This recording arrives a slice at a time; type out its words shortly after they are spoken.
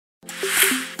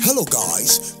Hello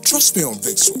guys, trust me on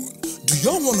this one. Do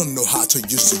y'all want to know how to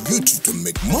use the YouTube to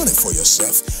make money for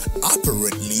yourself?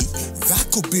 Apparently, that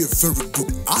could be a very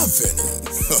good avenue.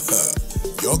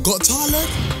 Y'all got talent?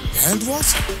 And what?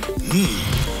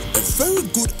 A very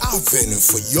good avenue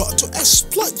for y'all to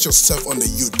exploit yourself on the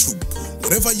YouTube.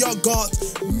 Whatever y'all got,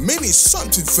 meaning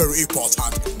something very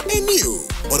important in you.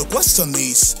 But the question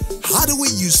is, how do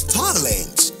we use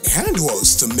talent and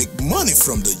words to make money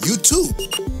from the YouTube?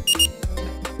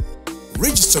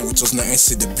 Register with us now and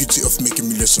see the beauty of making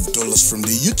millions of dollars from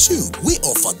the YouTube. We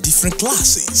offer different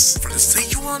classes. From the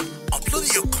stage 1,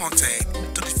 uploading your content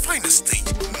to the final stage,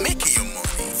 making your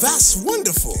money. That's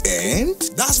wonderful. And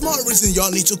that's more reason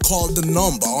y'all need to call the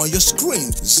number on your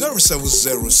screen,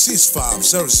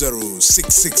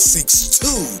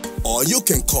 070-6500-6662. Or you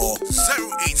can call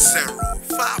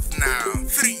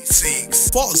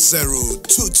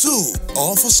 080-5936-4022.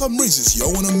 Or for some reasons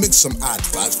y'all want to make some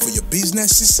adverts for your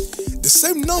businesses, the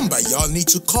same number y'all need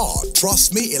to call.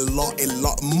 Trust me, a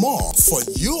lot more for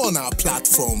you on our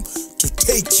platform to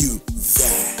take you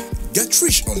there. Get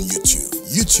rich on YouTube.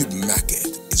 YouTube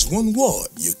market is one word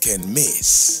you can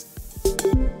miss.